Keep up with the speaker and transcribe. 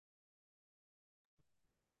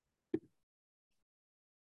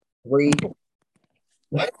Three,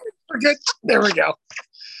 We're good. There we go.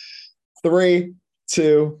 three,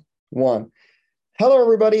 two, one. Hello,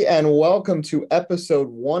 everybody, and welcome to episode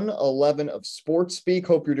 111 of Sports Speak.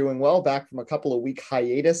 Hope you're doing well. Back from a couple of week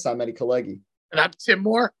hiatus. I'm Eddie Kalegi. And I'm Tim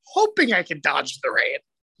Moore, hoping I can dodge the rain.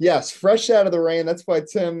 Yes, fresh out of the rain. That's why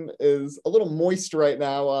Tim is a little moist right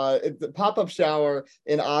now. It's a pop-up shower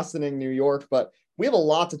in Austin, New York, but we have a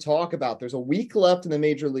lot to talk about. There's a week left in the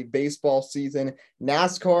Major League Baseball season,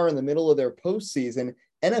 NASCAR in the middle of their postseason,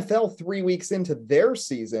 NFL 3 weeks into their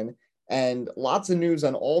season, and lots of news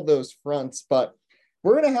on all those fronts. But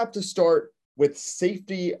we're going to have to start with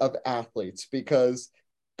safety of athletes because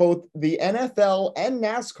both the NFL and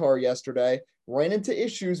NASCAR yesterday ran into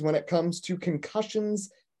issues when it comes to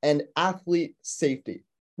concussions and athlete safety.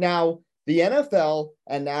 Now, the NFL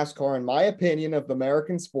and NASCAR, in my opinion, of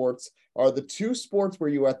American sports, are the two sports where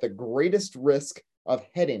you're at the greatest risk of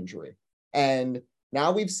head injury. And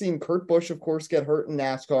now we've seen Kurt Busch, of course, get hurt in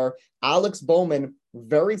NASCAR. Alex Bowman,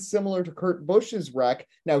 very similar to Kurt Busch's wreck.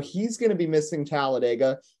 Now he's going to be missing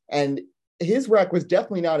Talladega, and his wreck was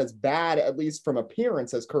definitely not as bad, at least from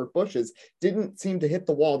appearance, as Kurt Busch's. Didn't seem to hit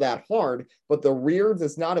the wall that hard, but the rear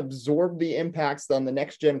does not absorb the impacts on the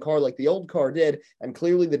next-gen car like the old car did, and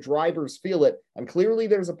clearly the drivers feel it, and clearly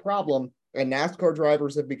there's a problem, and NASCAR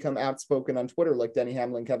drivers have become outspoken on Twitter like Denny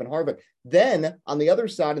Hamlin, Kevin Harvick. Then, on the other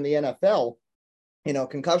side in the NFL,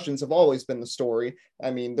 concussions have always been the story. I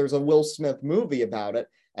mean, there's a Will Smith movie about it.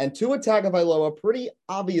 And Tua Tagovailoa pretty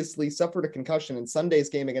obviously suffered a concussion in Sunday's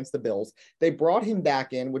game against the Bills. They brought him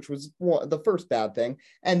back in, which was the first bad thing.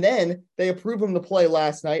 And then they approve him to play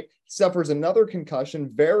last night. He suffers another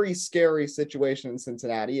concussion. Very scary situation in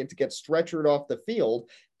Cincinnati. He had to get stretchered off the field.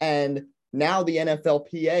 And now the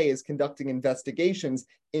NFLPA is conducting investigations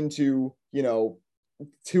into,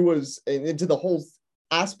 Tua's, into the whole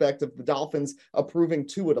aspect of the Dolphins approving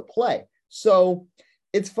Tua to play. So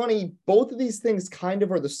it's funny, both of these things kind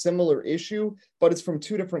of are the similar issue, but it's from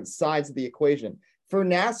two different sides of the equation. For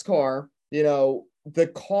NASCAR, the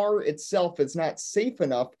car itself is not safe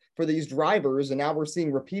enough for these drivers, and now we're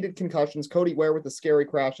seeing repeated concussions. Cody Ware with a scary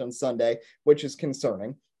crash on Sunday, which is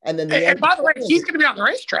concerning. And then and by the way, he's going to be on the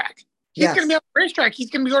racetrack. He's going to be on the racetrack. He's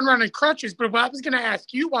going to be going around in crutches. But what I was going to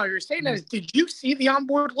ask you while you're saying that is, did you see the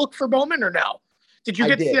onboard look for Bowman or no? Did you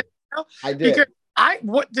get to see that? I did.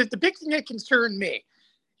 Because the big thing that concerned me,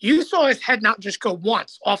 you saw his head not just go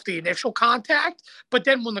once off the initial contact, but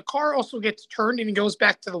then when the car also gets turned and he goes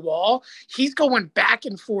back to the wall, he's going back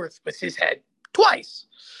and forth with his head twice.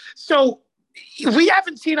 So we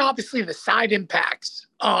haven't seen, obviously, the side impacts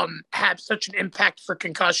have such an impact for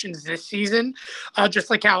concussions this season. Just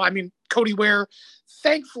like how, Cody Ware,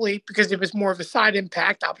 thankfully, because it was more of a side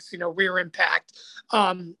impact, obviously no rear impact,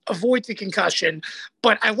 avoids a concussion.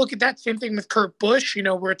 But I look at that same thing with Kurt Busch,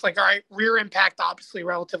 where it's like, all right, rear impact, obviously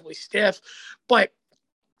relatively stiff. But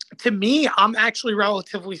to me, I'm actually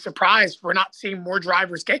relatively surprised we're not seeing more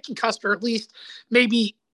drivers get concussed, or at least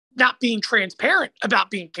maybe not being transparent about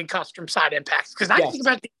being concussed from side impacts. Because think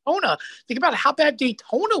about Daytona. Think about how bad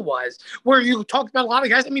Daytona was, where you talked about a lot of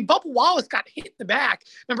guys. Bubba Wallace got hit in the back.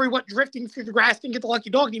 Remember, he went drifting through the grass, didn't get the lucky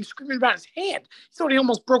dog, and he was screaming about his hand. He thought he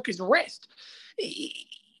almost broke his wrist.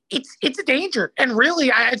 It's a danger. And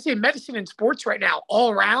really, I'd say medicine and sports right now,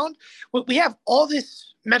 all around, we have all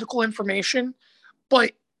this medical information,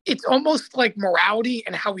 but it's almost like morality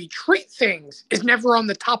and how we treat things is never on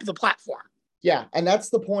the top of the platform. Yeah, and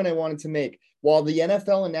that's the point I wanted to make. While the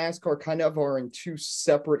NFL and NASCAR kind of are in two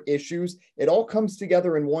separate issues, it all comes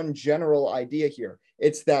together in one general idea here.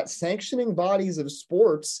 It's that sanctioning bodies of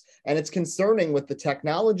sports, and it's concerning with the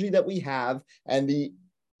technology that we have and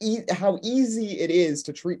how easy it is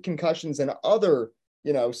to treat concussions and other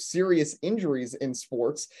serious injuries in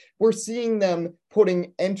sports. We're seeing them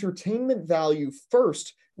putting entertainment value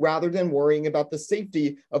first rather than worrying about the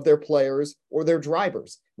safety of their players or their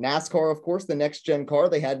drivers. NASCAR, of course, the next-gen car,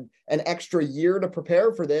 they had an extra year to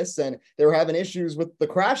prepare for this, and they were having issues with the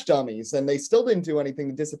crash dummies, and they still didn't do anything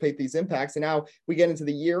to dissipate these impacts. And now we get into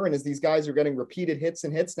the year, and as these guys are getting repeated hits,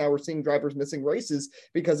 now we're seeing drivers missing races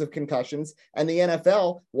because of concussions. And the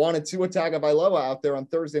NFL wanted Tua Tagovailoa out there on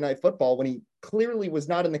Thursday Night Football when he clearly was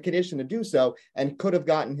not in the condition to do so and could have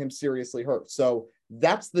gotten him seriously hurt. So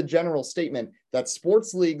that's the general statement, that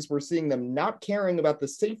sports leagues, we're seeing them not caring about the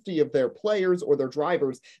safety of their players or their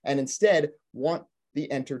drivers and instead want the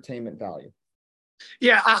entertainment value.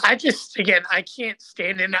 Yeah, I can't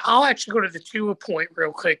stand it. And I'll actually go to the Tua point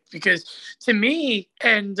real quick because to me,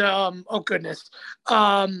 and I'm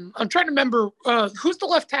trying to remember who's the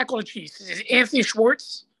left tackle of the Chiefs. Is it Anthony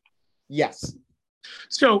Schwartz? Yes.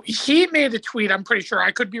 So he made a tweet. I'm pretty sure,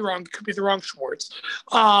 I could be wrong. It could be the wrong Schwartz.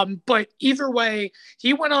 But either way,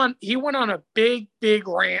 he went on a big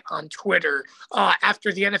rant on Twitter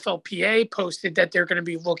after the NFLPA posted that they're going to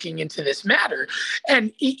be looking into this matter.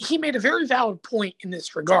 And he made a very valid point in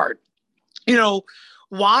this regard.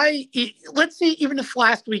 Let's say even if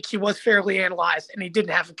last week he was fairly analyzed and he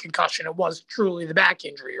didn't have a concussion, it was truly the back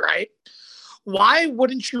injury, right? Why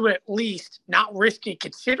wouldn't you at least not risk it,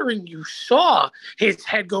 considering you saw his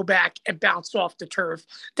head go back and bounce off the turf?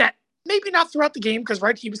 That maybe not throughout the game, because,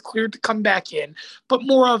 right, he was cleared to come back in, but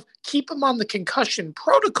more of keep him on the concussion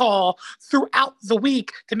protocol throughout the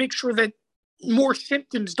week to make sure that more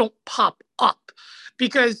symptoms don't pop up.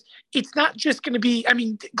 Because it's not just going to be,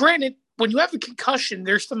 granted, when you have a concussion,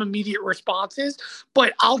 there's some immediate responses,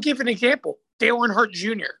 but I'll give an example. Dale Earnhardt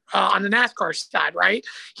Jr. On the NASCAR side, right?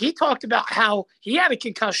 He talked about how he had a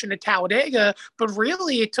concussion at Talladega, but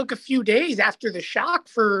really it took a few days after the shock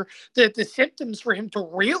for the symptoms for him to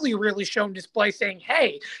really show and display saying,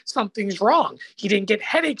 hey, something's wrong. He didn't get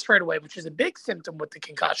headaches right away, which is a big symptom with the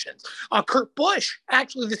concussions. Kurt Busch,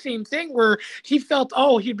 actually the same thing, where he felt,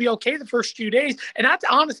 he'd be okay the first few days. And that's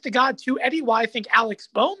honest to God, too, Eddie, why I think Alex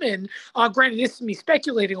Bowman, granted, this is me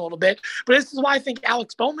speculating a little bit, but this is why I think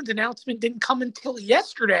Alex Bowman's announcement didn't come until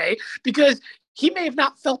yesterday, because he may have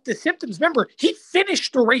not felt the symptoms. Remember, he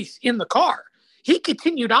finished the race in the car. He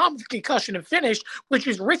continued on with concussion and finished, which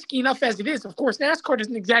is risky enough as it is. Of course, NASCAR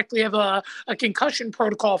doesn't exactly have a concussion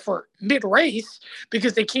protocol for mid-race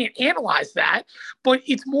because they can't analyze that. But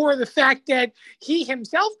it's more the fact that he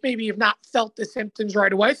himself maybe have not felt the symptoms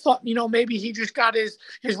right away. Thought, maybe he just got his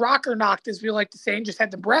rocker knocked, as we like to say, and just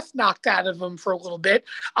had the breath knocked out of him for a little bit.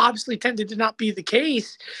 Obviously tended to not be the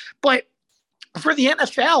case. But for the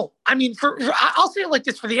NFL, I'll say it like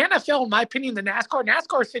this. For the NFL, in my opinion, the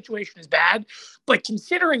NASCAR situation is bad. But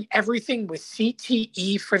considering everything with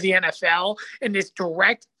CTE for the NFL and this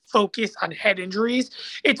direct focus on head injuries,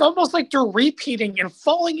 it's almost like they're repeating and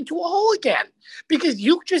falling into a hole again, because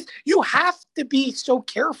you have to be so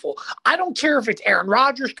careful. I don't care if it's Aaron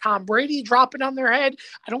Rodgers, Tom Brady dropping on their head.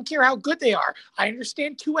 I don't care how good they are. I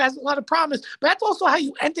understand Tua has a lot of promise, but that's also how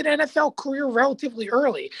you end an NFL career relatively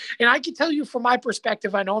early. And I can tell you from my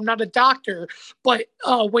perspective, I know I'm not a doctor, but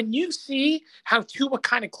when you see how Tua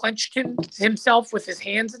kind of clenched himself with his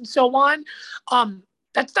hands and so on,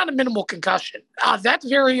 that's not a minimal concussion. That's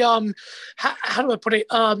very, how do I put it?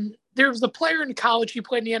 There was a player in college. He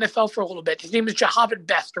played in the NFL for a little bit. His name is Jahavid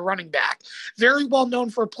Best, a running back. Very well known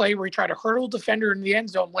for a play where he tried to hurdle a defender in the end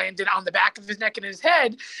zone, landed on the back of his neck and his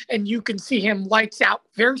head, and you can see him lights out,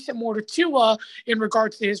 very similar to Tua in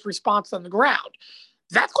regards to his response on the ground.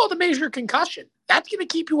 That's called a major concussion. That's going to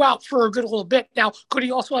keep you out for a good little bit. Now, could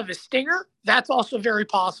he also have a stinger? That's also very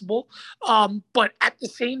possible. But at the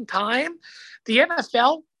same time, the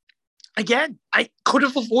NFL, again, I could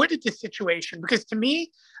have avoided this situation, because to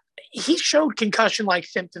me, he showed concussion-like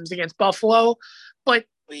symptoms against Buffalo, but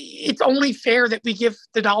it's only fair that we give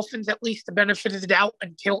the Dolphins at least the benefit of the doubt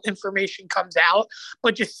until information comes out.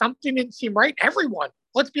 But just something didn't seem right.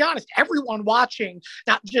 Let's be honest, everyone watching,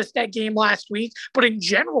 not just that game last week, but in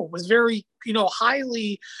general, was very,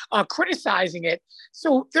 highly criticizing it.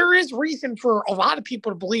 So there is reason for a lot of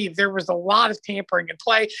people to believe there was a lot of tampering in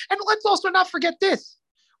play. And let's also not forget this.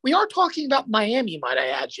 We are talking about Miami, might I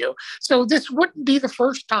add you. So this wouldn't be the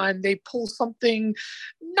first time they pull something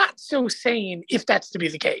not so sane, if that's to be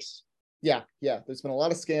the case. Yeah. There's been a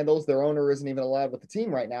lot of scandals. Their owner isn't even allowed with the team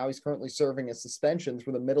right now. He's currently serving a suspension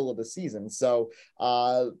through the middle of the season. So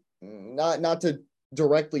not to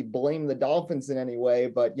directly blame the Dolphins in any way,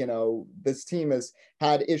 but this team has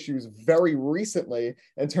had issues very recently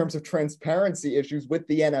in terms of transparency issues with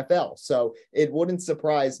the NFL. So it wouldn't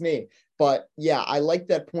surprise me. But yeah, I like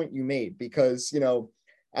that point you made, because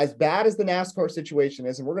as bad as the NASCAR situation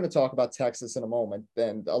is, and we're going to talk about Texas in a moment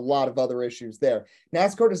and a lot of other issues there,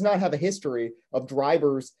 NASCAR does not have a history of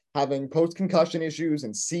drivers having post-concussion issues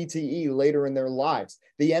and CTE later in their lives.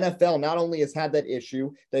 The NFL not only has had that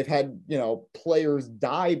issue, they've had, players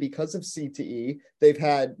die because of CTE. They've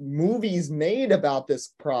had movies made about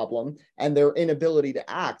this problem and their inability to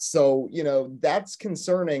act. So, that's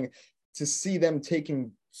concerning to see them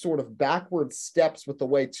taking sort of backward steps with the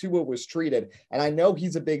way Tua was treated. And I know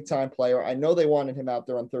he's a big time player. I know they wanted him out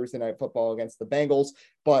there on Thursday Night Football against the Bengals,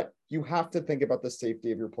 but you have to think about the safety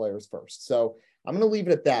of your players first. So I'm going to leave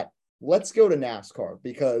it at that. Let's go to NASCAR,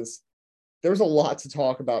 because there's a lot to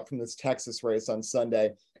talk about from this Texas race on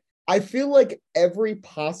Sunday. I feel like every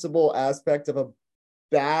possible aspect of a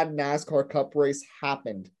bad NASCAR Cup race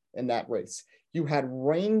happened in that race. You had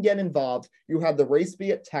rain get involved. You had the race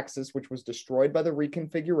be at Texas, which was destroyed by the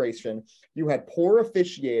reconfiguration. You had poor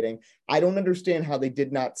officiating. I don't understand how they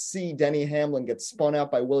did not see Denny Hamlin get spun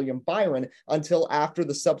out by William Byron until after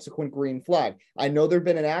the subsequent green flag. I know there'd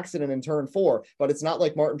been an accident in turn 4, but it's not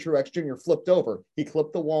like Martin Truex Jr. flipped over. He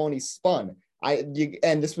clipped the wall and he spun.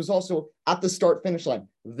 And this was also at the start finish line.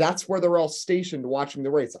 That's where they're all stationed watching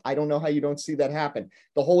the race. I don't know how you don't see that happen.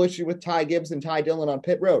 The whole issue with Ty Gibbs and Ty Dillon on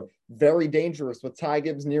pit road, very dangerous, with Ty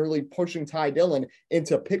Gibbs nearly pushing Ty Dillon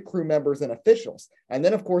into pit crew members and officials. And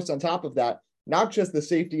then, of course, on top of that, not just the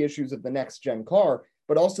safety issues of the next gen car,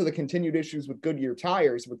 but also the continued issues with Goodyear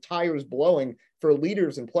tires, with tires blowing for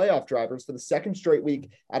leaders and playoff drivers for the second straight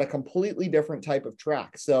week at a completely different type of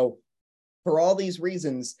track. So for all these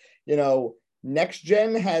reasons, next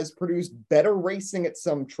gen has produced better racing at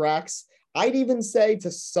some tracks. I'd even say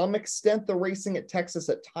to some extent the racing at Texas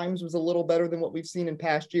at times was a little better than what we've seen in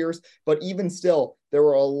past years, but even still, there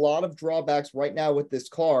are a lot of drawbacks right now with this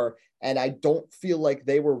car, and I don't feel like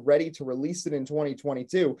they were ready to release it in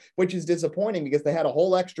 2022, which is disappointing because they had a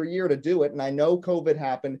whole extra year to do it, and I know COVID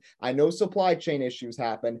happened, I know supply chain issues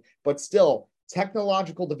happened, but still,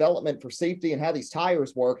 technological development for safety and how these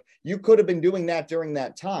tires work, you could have been doing that during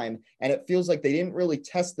that time. And it feels like they didn't really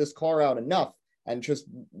test this car out enough, and just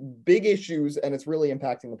big issues. And it's really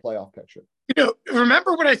impacting the playoff picture.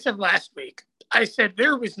 Remember what I said last week? I said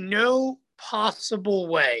there was no possible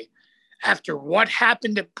way after what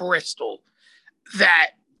happened at Bristol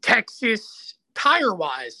that Texas tire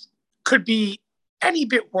wise could be any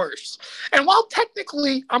bit worse. And while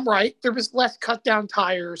technically I'm right, there was less cut down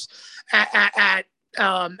tires at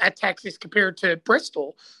Texas compared to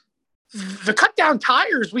Bristol. The cut down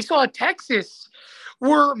tires we saw at Texas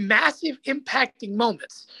were massive impacting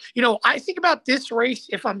moments. I think about this race,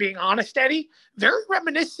 if I'm being honest, Eddie, very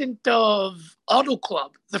reminiscent of Auto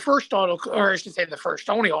Club, the first Auto, or I should say the first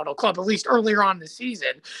only Auto Club, at least earlier on in the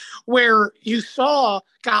season, where you saw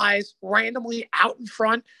guys randomly out in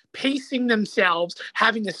front pacing themselves,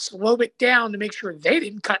 having to slow it down to make sure they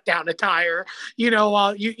didn't cut down a tire. You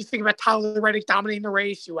think about Tyler Reddick dominating the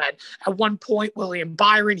race. You had at one point William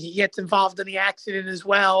Byron, he gets involved in the accident as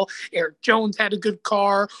well. Eric Jones had a good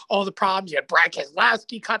car, all the problems. You had Brad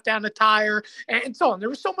Keselowski cut down a tire and so on. There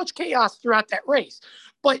was so much chaos throughout that race.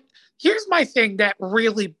 But here's my thing that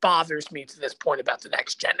really bothers me to this point about the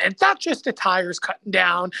next gen. And it's not just the tires cutting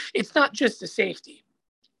down. It's not just the safety.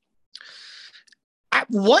 At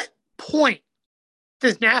what point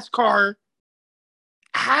does NASCAR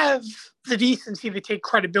have the decency to take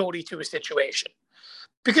credibility to a situation?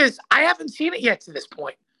 Because I haven't seen it yet to this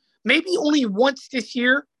point. Maybe only once this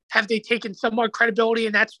year have they taken somewhat credibility,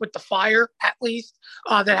 and that's with the fire, at least,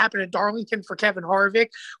 that happened in Darlington for Kevin Harvick,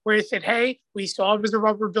 where they said, hey, we saw it was a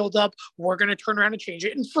rubber buildup. We're going to turn around and change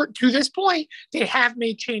it. And to this point, they have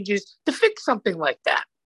made changes to fix something like that.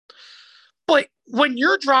 But when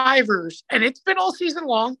your drivers, and it's been all season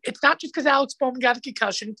long, it's not just because Alex Bowman got a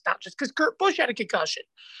concussion. It's not just because Kurt Busch had a concussion.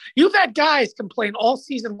 You've had guys complain all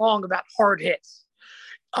season long about hard hits.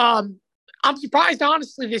 I'm surprised,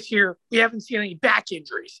 honestly, this year we haven't seen any back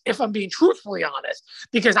injuries, if I'm being truthfully honest,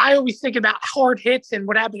 because I always think about hard hits and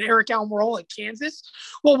what happened to Eric Almirola at Kansas.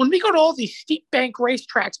 Well, when we go to all these steep bank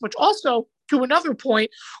racetracks, which also, to another point,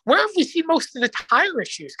 where have we seen most of the tire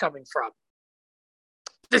issues coming from?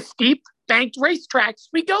 The steep banked racetracks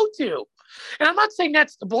we go to. And I'm not saying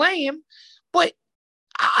that's to blame, but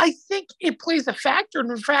I think it plays a factor in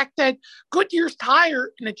the fact that Goodyear's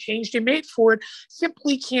tire and the change they made for it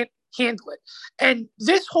simply can't handle it. And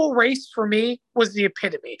this whole race for me was the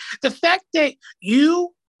epitome. The fact that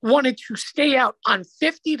you wanted to stay out on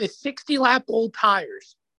 50 to 60 lap old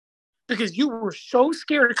tires because you were so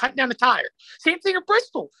scared of cutting down a tire. Same thing at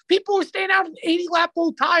Bristol. People were staying out in 80 lap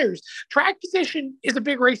old tires. Track position is a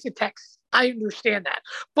big race at Texas. I understand that.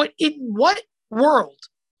 But in what world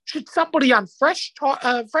should somebody on fresh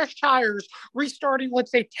tires restarting,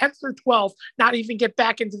 let's say 10th or 12th, not even get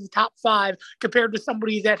back into the top 5 compared to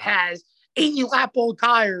somebody that has 80 lap old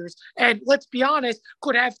tires and, let's be honest,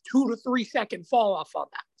 could have 2 to 3 second fall off on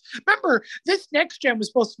that? Remember, this next gen was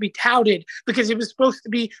supposed to be touted because it was supposed to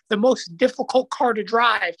be the most difficult car to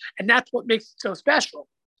drive, and that's what makes it so special.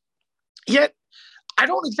 Yet, I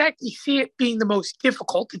don't exactly see it being the most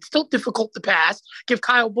difficult. It's still difficult to pass. Give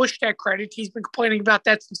Kyle Busch that credit. He's been complaining about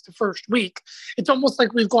that since the first week. It's almost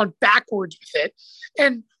like we've gone backwards with it.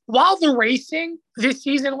 And while the racing this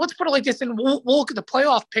season, let's put it like this, and we'll look at the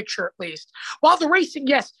playoff picture at least. While the racing,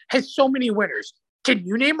 yes, has so many winners. Can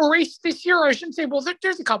you name a race this year? I shouldn't say, well,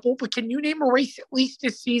 there's a couple, but can you name a race at least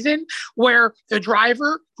this season where the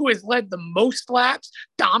driver who has led the most laps,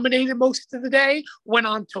 dominated most of the day, went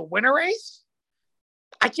on to win a race?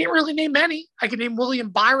 I can't really name any. I can name William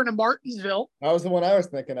Byron of Martinsville. That was the one I was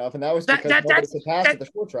thinking of, and that was because nobody could pass at the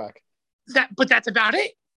short track. But that's about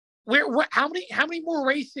it. How many more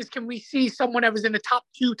races can we see someone that was in the top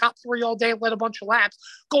 2, top 3 all day, led a bunch of laps,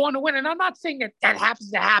 go on to win? And I'm not saying that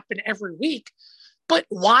happens to happen every week, but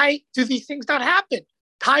why do these things not happen?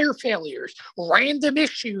 Tire failures, random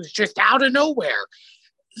issues just out of nowhere.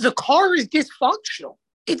 The car is dysfunctional.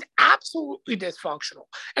 It's absolutely dysfunctional.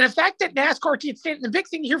 And the fact that NASCAR can't stand, the big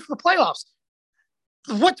thing here for the playoffs,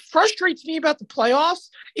 what frustrates me about the playoffs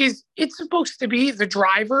is it's supposed to be the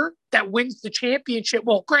driver that wins the championship.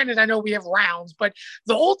 Well, granted, I know we have rounds, but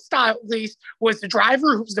the old style, at least, was the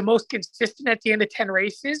driver who was the most consistent at the end of 10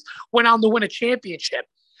 races went on to win a championship.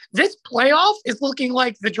 This playoff is looking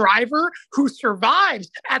like the driver who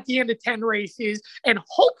survives at the end of 10 races and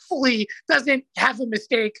hopefully doesn't have a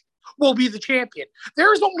mistake will be the champion.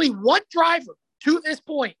 There is only one driver to this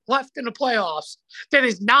point left in the playoffs that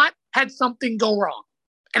has not had something go wrong,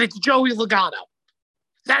 and it's Joey Logano.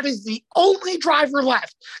 That is the only driver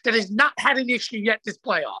left that has not had an issue yet this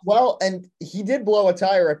playoff. Well, and he did blow a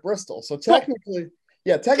tire at Bristol, so technically,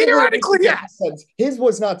 theoretically, yes. His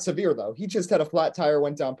was not severe, though. He just had a flat tire,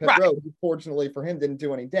 went down pit road. Fortunately for him, didn't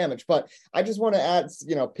do any damage. But I just want to add,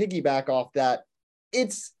 piggyback off that.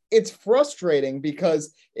 It's frustrating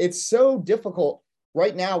because it's so difficult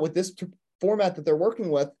right now with this format that they're working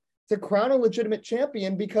with to crown a legitimate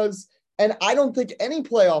champion because, and I don't think any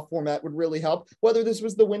playoff format would really help, whether this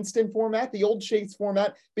was the Winston format, the old Chase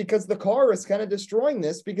format, because the car is kind of destroying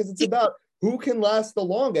this because it's about who can last the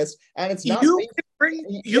longest. And it's not. You can bring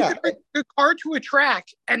the car to a track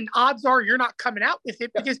and odds are you're not coming out with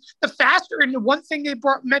it because the faster, and the one thing they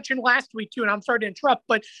mentioned last week too, and I'm sorry to interrupt,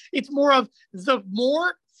 but it's more of the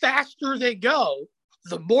more faster they go,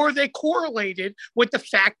 the more they correlated with the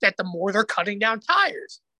fact that the more they're cutting down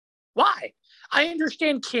tires. Why? I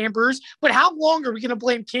understand cambers, but how long are we going to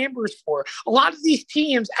blame cambers for? A lot of these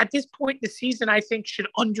teams at this point in the season, I think, should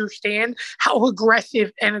understand how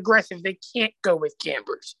aggressive they can't go with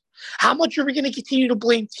cambers. How much are we going to continue to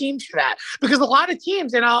blame teams for that? Because a lot of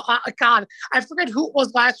teams, and God, I forget who it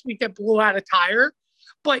was last week that blew out a tire,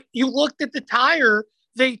 but you looked at the tire,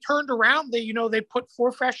 they turned around, they put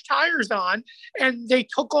 4 fresh tires on and they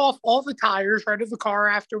took off all the tires right of the car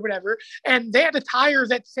after whatever. And they had a tire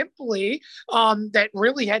that simply, that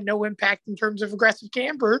really had no impact in terms of aggressive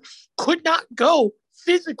camber, could not go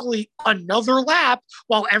physically another lap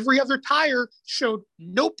while every other tire showed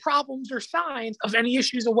no problems or signs of any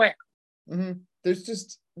issues aware. Mm-hmm.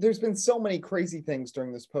 There's been so many crazy things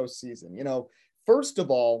during this postseason. First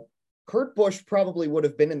of all, Kurt Busch probably would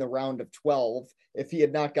have been in the round of 12 if he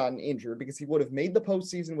had not gotten injured because he would have made the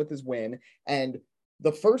postseason with his win. And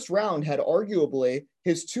the first round had arguably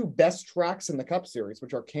his 2 best tracks in the Cup Series,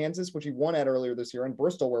 which are Kansas, which he won at earlier this year, and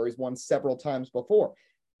Bristol, where he's won several times before.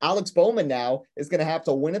 Alex Bowman now is going to have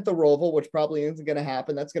to win at the Roval, which probably isn't going to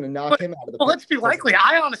happen. That's going to knock him out of the. Well, let's be likely.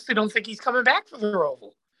 I honestly don't think he's coming back for the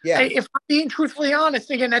Roval. Yeah. If I'm being truthfully honest,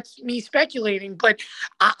 again, that's me speculating, but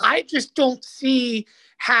I just don't see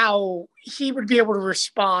how he would be able to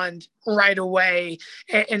respond right away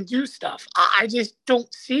and do stuff. I just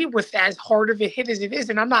don't see with as hard of a hit as it is.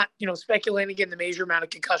 And I'm not, speculating again the major amount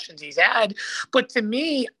of concussions he's had. But to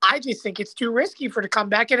me, I just think it's too risky for to come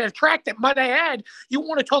back at a track that might I add, you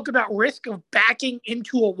want to talk about risk of backing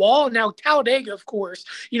into a wall. Now, Talladega, of course,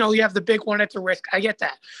 you have the big one at the risk. I get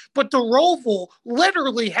that. But the Roval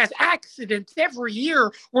literally has accidents every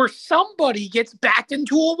year where somebody gets backed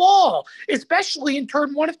into a wall, especially in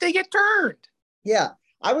turn 1 if they get turned. Yeah,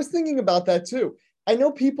 I was thinking about that too. I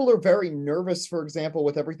know people are very nervous, for example,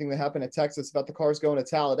 with everything that happened at Texas about the cars going to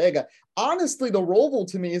Talladega. Honestly, the Roval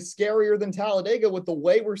to me is scarier than Talladega with the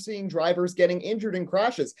way we're seeing drivers getting injured in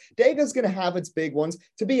crashes. Dega's going to have its big ones.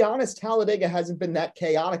 To be honest, Talladega hasn't been that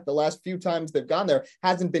chaotic. The last few times they've gone there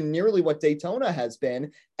hasn't been nearly what Daytona has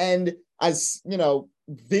been. And as,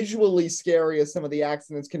 visually scary as some of the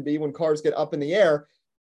accidents can be when cars get up in the air,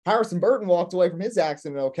 Harrison Burton walked away from his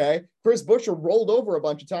accident okay. Chris Buescher rolled over a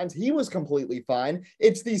bunch of times. He was completely fine.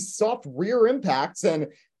 It's these soft rear impacts, and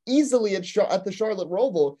easily at the Charlotte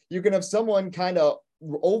Roval, you can have someone kind of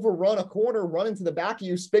overrun a corner, run into the back of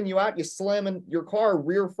you, spin you out, you slam in your car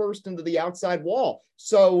rear first into the outside wall.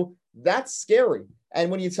 So that's scary. And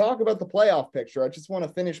when you talk about the playoff picture, I just want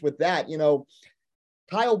to finish with that.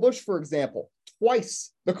 Kyle Busch, for example,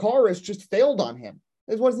 twice the car has just failed on him.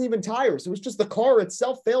 It wasn't even tires. It was just the car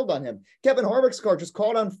itself failed on him. Kevin Harvick's car just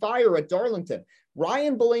caught on fire at Darlington.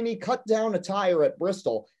 Ryan Blaney cut down a tire at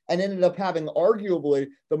Bristol and ended up having arguably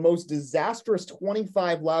the most disastrous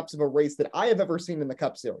 25 laps of a race that I have ever seen in the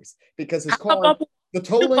Cup Series because his car. The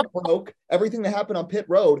toe link broke, everything that happened on pit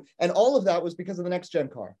road, and all of that was because of the next gen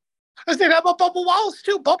car. I was thinking about Bubba Wallace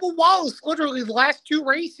too. Bubba Wallace, literally the last 2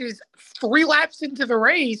 races, 3 laps into the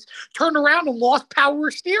race, turned around and lost power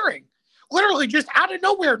steering. Literally just out of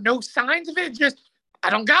nowhere, no signs of it. Just, I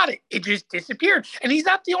don't got it. It just disappeared. And he's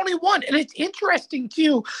not the only one. And it's interesting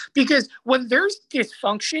too, because when there's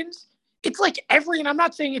dysfunctions, it's like and I'm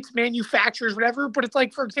not saying it's manufacturers, whatever, but it's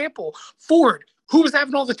like, for example, Ford. Who was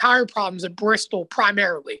having all the tire problems at Bristol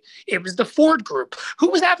primarily? It was the Ford group. Who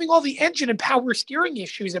was having all the engine and power steering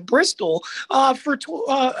issues at Bristol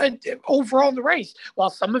overall in the race? While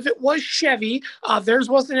some of it was Chevy, theirs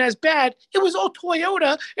wasn't as bad. It was all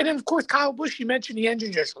Toyota. And then, of course, Kyle Busch, you mentioned the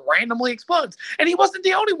engine just randomly explodes. And he wasn't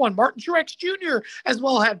the only one. Martin Truex Jr. as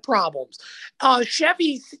well had problems.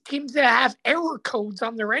 Chevy seems to have error codes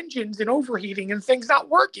on their engines and overheating and things not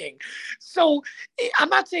working. So I'm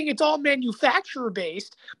not saying it's all manufacturer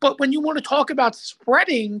based, but when you want to talk about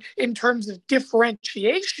spreading in terms of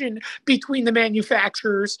differentiation between the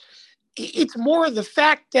manufacturers, it's more the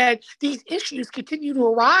fact that these issues continue to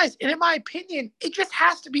arise. And in my opinion, it just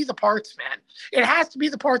has to be the parts, man. It has to be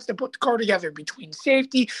the parts that put the car together, between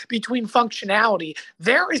safety, between functionality.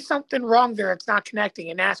 There is something wrong there. It's not connecting,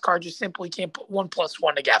 and NASCAR just simply can't put 1 +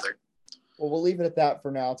 1 together. Well, we'll leave it at that for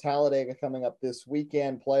now. Talladega coming up this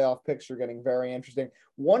weekend. Playoff picture getting very interesting.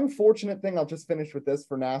 One fortunate thing, I'll just finish with this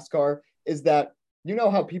for NASCAR, is that you know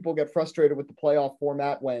how people get frustrated with the playoff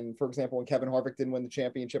format when, for example, when Kevin Harvick didn't win the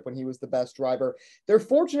championship when he was the best driver. They're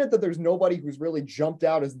fortunate that there's nobody who's really jumped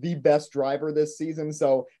out as the best driver this season.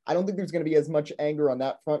 So I don't think there's going to be as much anger on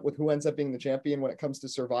that front with who ends up being the champion when it comes to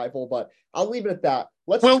survival. But I'll leave it at that.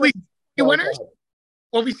 Will we see winners?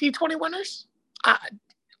 Will we see 20 winners?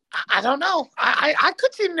 I don't know. I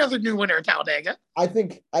could see another new winner at Talladega. I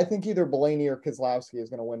think either Blaney or Keselowski is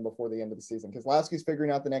going to win before the end of the season. Keselowski's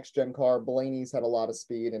figuring out the next gen car. Blaney's had a lot of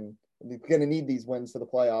speed and he's going to need these wins for the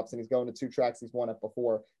playoffs, and he's going to 2 tracks he's won at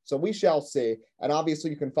before. So we shall see. And obviously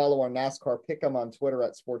you can follow our NASCAR Pick'em on Twitter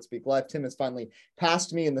at SportsBeat Live. Tim has finally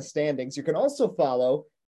passed me in the standings. You can also follow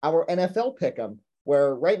our NFL Pick'em,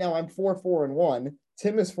 where right now I'm 4-4-1.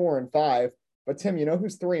 Tim is 4-5. But Tim, you know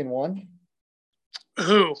who's 3-1?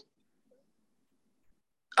 Who?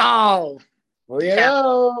 Oh.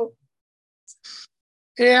 Rio.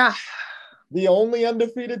 Yeah. The only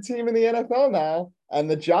undefeated team in the NFL now. And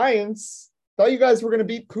the Giants. Thought you guys were going to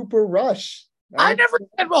beat Cooper Rush. I never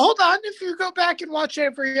said, well, hold on. If you go back and watch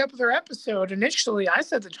every other episode, initially I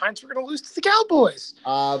said the Giants were going to lose to the Cowboys.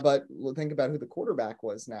 But think about who the quarterback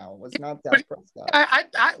was now. It was not Dak Prescott.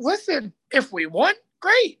 I listen, if we won,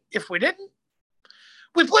 great. If we didn't,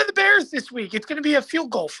 we play the Bears this week. It's going to be a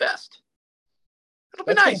field goal fest. It'll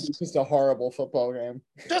be nice. It's just a horrible football game.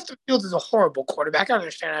 Justin Fields is a horrible quarterback. I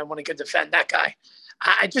understand. I want to defend that guy.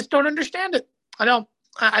 I just don't understand it. I don't.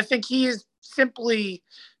 I think he is simply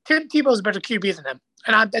Tim Tebow's a better QB than him,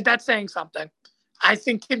 and that's saying something. I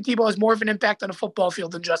think Tim Tebow has more of an impact on a football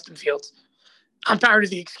field than Justin Fields. I'm tired of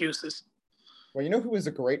the excuses. Well, you know who is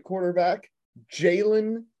a great quarterback?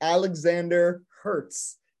 Jalen Alexander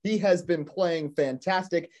Hurts. He has been playing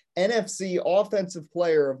fantastic. NFC Offensive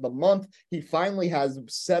Player of the Month. He finally has a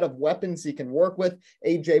set of weapons he can work with.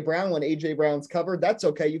 A.J. Brown, when A.J. Brown's covered, that's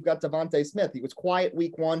okay. You've got Devontae Smith. He was quiet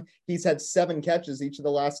week 1. He's had 7 catches each of the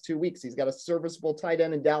last 2 weeks. He's got a serviceable tight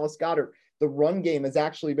end in Dallas Goedert. The run game has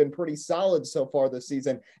actually been pretty solid so far this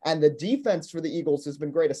season. And the defense for the Eagles has been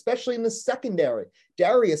great, especially in the secondary.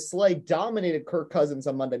 Darius Slay dominated Kirk Cousins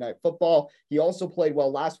on Monday Night Football. He also played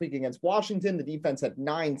well last week against Washington. The defense had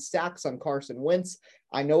 9 sacks on Carson Wentz.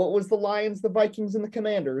 I know it was the Lions, the Vikings, and the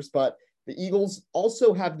Commanders, but the Eagles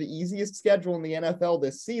also have the easiest schedule in the NFL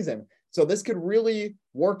this season. So this could really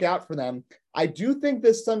work out for them. I do think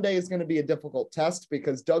this Sunday is going to be a difficult test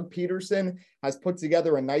because Doug Peterson has put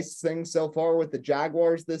together a nice thing so far with the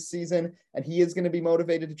Jaguars this season, and he is going to be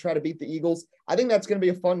motivated to try to beat the Eagles. I think that's going to be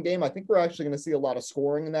a fun game. I think we're actually going to see a lot of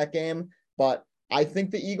scoring in that game, but I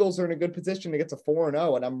think the Eagles are in a good position to get to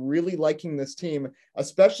 4-0, and I'm really liking this team,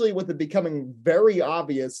 especially with it becoming very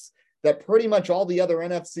obvious that pretty much all the other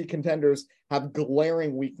NFC contenders have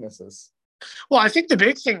glaring weaknesses. Well, I think the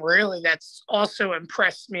big thing really that's also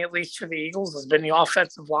impressed me, at least for the Eagles, has been the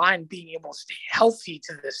offensive line being able to stay healthy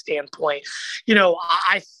to this standpoint. You know,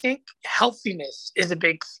 I think healthiness is a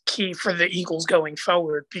big key for the Eagles going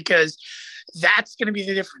forward because that's going to be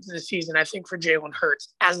the difference in the season, I think, for Jalen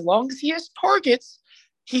Hurts. As long as he has targets,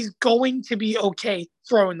 he's going to be okay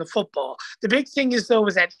throwing the football. The big thing is, though,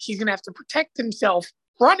 is that he's going to have to protect himself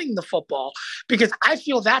running the football, because I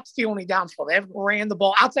feel that's the only downfall. They haven't ran the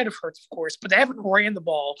ball outside of Hurts, of course, but they haven't ran the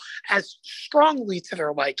ball as strongly to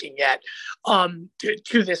their liking yet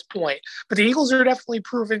to this point. But the Eagles are definitely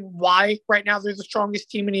proving why right now they're the strongest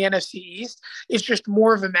team in the NFC East. It's just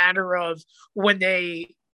more of a matter of when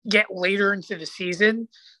they get later into the season,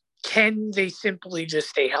 can they simply just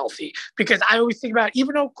stay healthy? Because I always think about,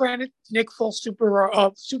 even though granted Nick Foles'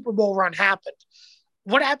 Super Bowl run happened,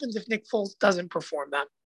 what happens if Nick Foles doesn't perform that?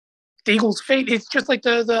 The Eagles' fate, it's just like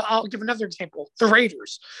I'll give another example, the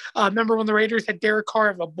Raiders. Remember when the Raiders had Derek Carr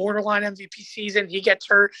have a borderline MVP season, he gets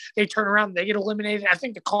hurt, they turn around, they get eliminated. I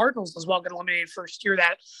think the Cardinals as well get eliminated first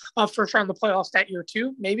round of the playoffs that year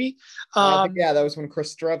too, maybe. That was when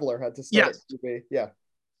Chris Streveler had to start yes. at QB. Yeah.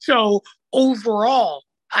 So overall,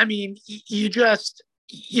 I mean, you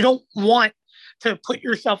don't want to put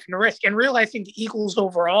yourself in risk. And really, I think the Eagles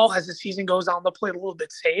overall, as the season goes on, they'll play a little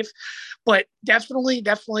bit safe. But definitely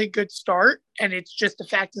a good start. And it's just the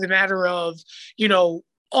fact of the matter of,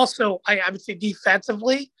 also, I would say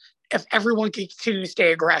defensively, if everyone can continue to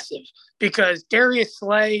stay aggressive. Because Darius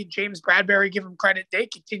Slay, James Bradbury, give them credit, they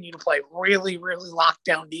continue to play really, really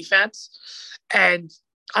lockdown defense. And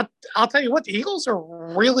I'll tell you what, the Eagles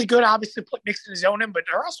are really good. Obviously, put Nix in his zone in, but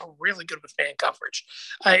they're also really good with man coverage.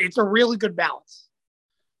 It's a really good balance.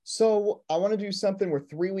 So I want to do something. We're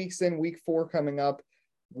 3 weeks in, week 4 coming up.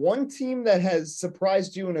 One team that has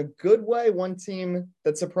surprised you in a good way, one team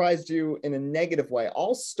that surprised you in a negative way.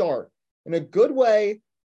 I'll start in a good way.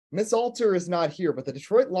 Miss Alter is not here, but the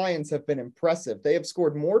Detroit Lions have been impressive. They have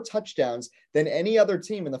scored more touchdowns than any other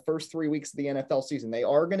team in the first 3 weeks of the NFL season. They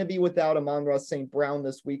are going to be without Amon-Ra St. Brown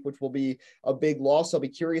this week, which will be a big loss. I'll be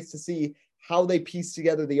curious to see how they piece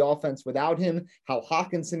together the offense without him, how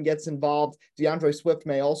Hawkinson gets involved. DeAndre Swift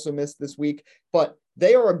may also miss this week, but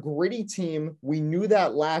they are a gritty team. We knew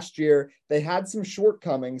that last year. They had some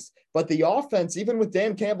shortcomings, but the offense, even with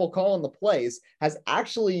Dan Campbell calling the plays, has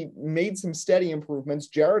actually made some steady improvements.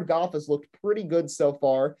 Jared Goff has looked pretty good so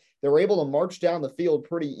far. They're able to march down the field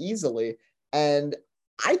pretty easily. And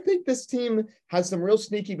I think this team has some real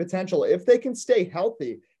sneaky potential if they can stay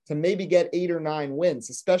healthy to maybe get 8 or 9 wins,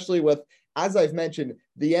 especially with, as I've mentioned,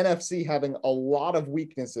 the NFC having a lot of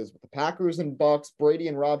weaknesses with the Packers and Bucks. Brady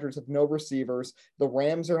and Rodgers have no receivers. The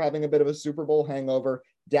Rams are having a bit of a Super Bowl hangover.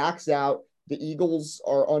 Dak's out. The Eagles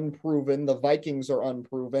are unproven. The Vikings are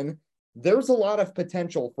unproven. There's a lot of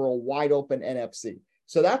potential for a wide open NFC.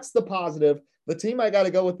 So that's the positive. The team I got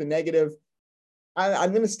to go with the negative.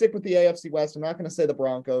 I'm going to stick with the AFC West. I'm not going to say the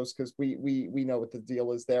Broncos because we know what the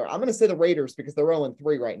deal is there. I'm going to say the Raiders because they're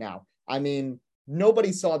 0-3 right now. I mean,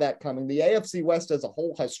 nobody saw that coming. The AFC West as a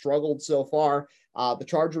whole has struggled so far. The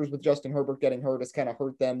Chargers with Justin Herbert getting hurt has kind of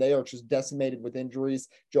hurt them. They are just decimated with injuries.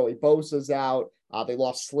 Joey Bosa's out. They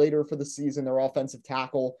lost Slater for the season, their offensive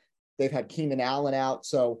tackle. They've had Keenan Allen out.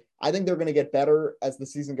 So I think they're going to get better as the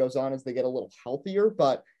season goes on, as they get a little healthier.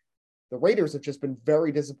 But the Raiders have just been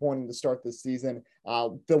very disappointing to start this season.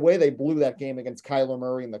 The way they blew that game against Kyler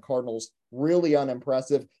Murray and the Cardinals, really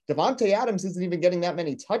unimpressive. Devontae Adams isn't even getting that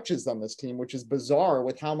many touches on this team, which is bizarre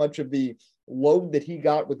with how much of the load that he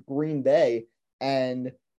got with Green Bay.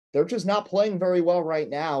 And they're just not playing very well right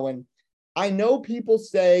now. And I know people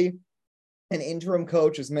say an interim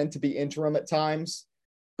coach is meant to be interim at times,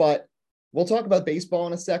 but we'll talk about baseball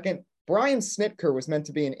in a second. Brian Snitker was meant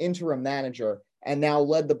to be an interim manager and now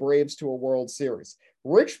led the Braves to a World Series.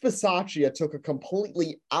 Rich Bisaccia took a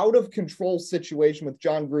completely out of control situation with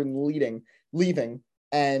John Gruden leaving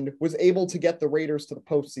and was able to get the Raiders to the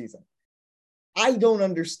postseason. I don't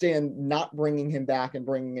understand not bringing him back and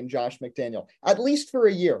bringing in Josh McDaniel, at least for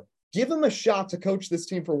a year. Give him a shot to coach this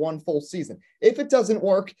team for one full season. If it doesn't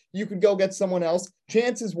work, you could go get someone else.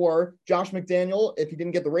 Chances were Josh McDaniel, if he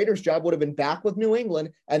didn't get the Raiders job, would have been back with New England,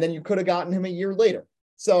 and then you could have gotten him a year later.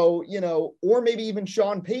 So, or maybe even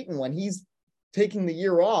Sean Payton, when he's taking the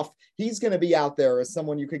year off, he's going to be out there as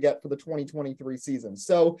someone you could get for the 2023 season.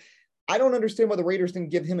 So I don't understand why the Raiders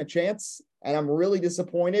didn't give him a chance, and I'm really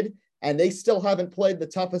disappointed. And they still haven't played the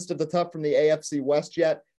toughest of the tough from the AFC West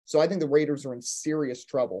yet. So I think the Raiders are in serious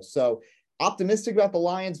trouble. So optimistic about the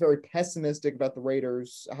Lions, very pessimistic about the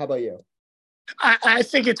Raiders. How about you? I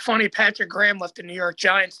think it's funny. Patrick Graham left the New York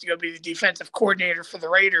Giants to go be the defensive coordinator for the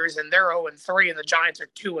Raiders, and they're 0-3, and the Giants are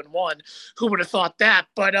 2-1. Who would have thought that?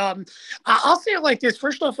 But I'll say it like this.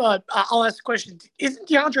 First off, I'll ask the question: isn't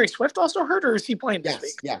DeAndre Swift also hurt, or is he playing this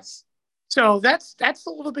week? Yes. So that's a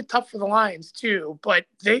little bit tough for the Lions too. But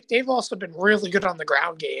they've also been really good on the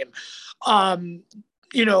ground game.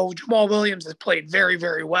 Jamal Williams has played very,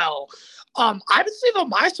 very well. I would say, though,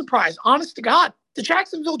 my surprise, honest to God, The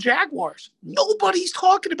Jacksonville Jaguars. Nobody's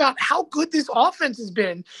talking about how good this offense has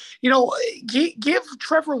been. Give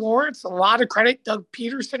Trevor Lawrence a lot of credit, Doug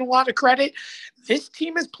Peterson a lot of credit. This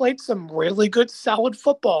team has played some really good, solid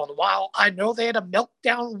football. And while I know they had a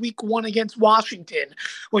meltdown week 1 against Washington,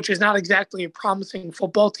 which is not exactly a promising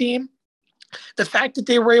football team, the fact that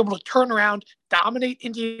they were able to turn around, dominate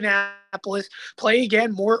Indianapolis, play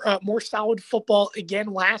again more solid football again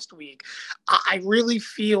last week, I really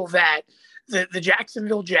feel that the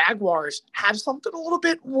Jacksonville Jaguars have something a little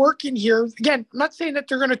bit working here. Again, I'm not saying that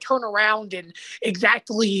they're going to turn around and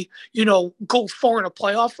exactly, go far in a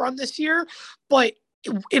playoff run this year, but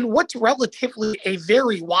in what's relatively a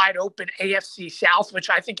very wide open AFC South, which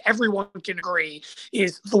I think everyone can agree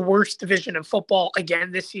is the worst division in football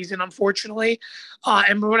again this season, unfortunately.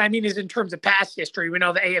 And what I mean is in terms of past history, we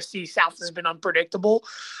know the AFC South has been unpredictable.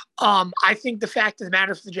 I think the fact of the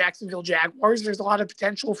matter for the Jacksonville Jaguars, there's a lot of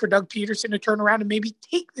potential for Doug Peterson to turn around and maybe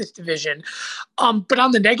take this division. But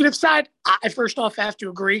on the negative side, I first off have to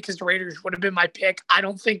agree because the Raiders would have been my pick. I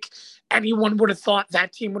don't think anyone would have thought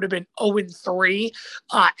that team would have been 0-3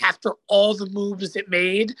 after all the moves it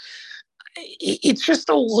made. It's just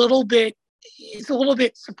a little bit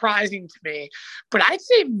surprising to me. But I'd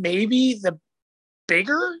say maybe the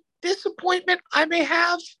bigger disappointment I may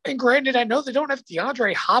have, and granted, I know they don't have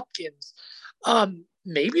DeAndre Hopkins,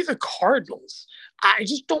 maybe the Cardinals. I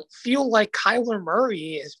just don't feel like Kyler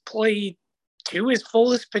Murray has played to his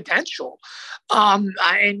fullest potential.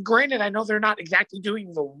 And granted, I know they're not exactly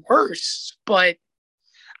doing the worst, but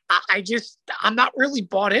I'm not really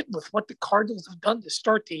bought in with what the Cardinals have done to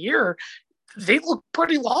start the year. They look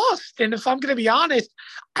pretty lost. And if I'm going to be honest,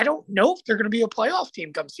 I don't know if they're going to be a playoff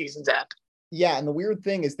team come season's end. Yeah, and the weird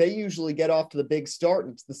thing is they usually get off to the big start,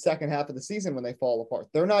 and it's the second half of the season when they fall apart.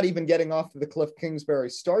 They're not even getting off to the Cliff Kingsbury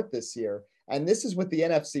start this year. And this is with the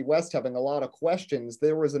NFC West having a lot of questions.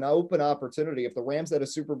 There was an open opportunity. If the Rams had a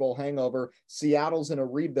Super Bowl hangover, Seattle's in a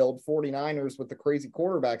rebuild, 49ers with the crazy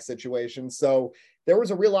quarterback situation. So there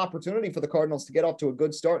was a real opportunity for the Cardinals to get off to a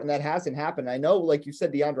good start, and that hasn't happened. I know, like you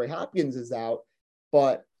said, DeAndre Hopkins is out,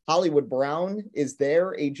 but Hollywood Brown is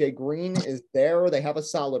there. AJ Green is there. They have a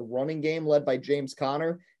solid running game led by James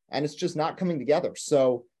Conner, and it's just not coming together.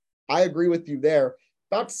 So I agree with you there.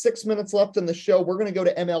 About 6 minutes left in the show. We're going to go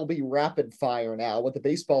to MLB rapid fire now with the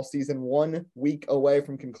baseball season 1 week away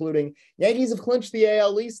from concluding. Yankees have clinched the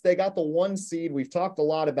AL East. They got the 1 seed. We've talked a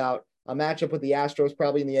lot about a matchup with the Astros,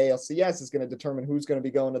 probably in the ALCS, is going to determine who's going to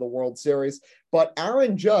be going to the World Series. But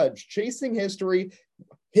Aaron Judge, chasing history,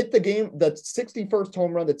 hit the 61st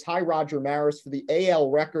home run to tie Roger Maris for the AL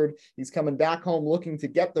record. He's coming back home looking to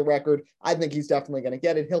get the record. I think he's definitely going to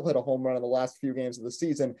get it. He'll hit a home run in the last few games of the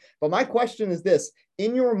season. But my question is this: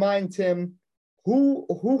 in your mind, Tim,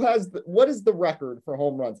 what is the record for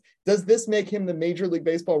home runs? Does this make him the Major League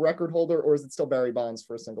Baseball record holder, or is it still Barry Bonds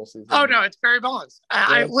for a single season? Oh, no, it's Barry Bonds.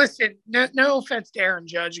 I listen, no offense to Aaron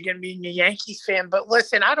Judge, again, being a Yankees fan, but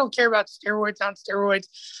listen, I don't care about steroids on steroids.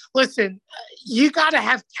 Listen, you got to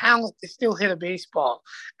have talent to still hit a baseball.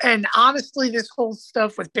 And honestly, this whole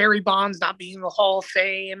stuff with Barry Bonds not being in the Hall of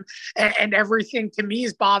Fame and everything, to me,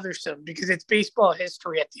 is bothersome because it's baseball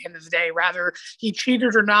history at the end of the day. Rather he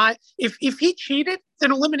cheated or not. If he cheated,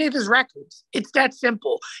 then eliminate his records. It's that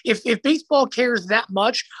simple. If baseball cares that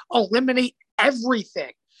much, eliminate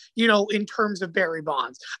everything, in terms of Barry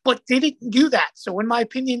Bonds. But they didn't do that. So in my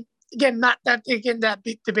opinion, that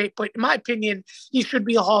big debate, but in my opinion, he should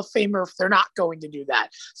be a Hall of Famer if they're not going to do that.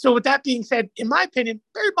 So with that being said, in my opinion,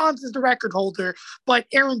 Barry Bonds is the record holder, but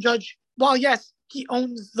Aaron Judge, while yes, he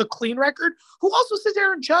owns the clean record, who also says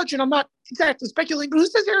Aaron Judge, and I'm not exactly speculating, but who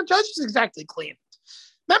says Aaron Judge is exactly clean?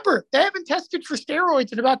 Remember, they haven't tested for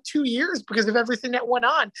steroids in about 2 years because of everything that went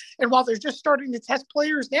on. And while they're just starting to test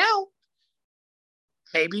players now,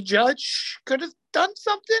 maybe Judge could have done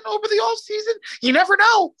something over the offseason. You never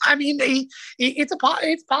know. I mean, it's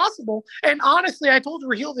possible. And honestly, I told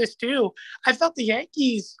Raheel this too. I felt the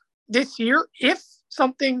Yankees this year, if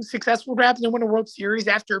something successful would happen to win a World Series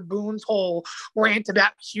after Boone's whole rant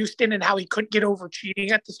about Houston and how he couldn't get over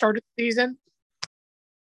cheating at the start of the season.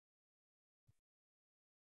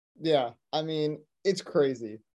 Yeah, I mean, it's crazy.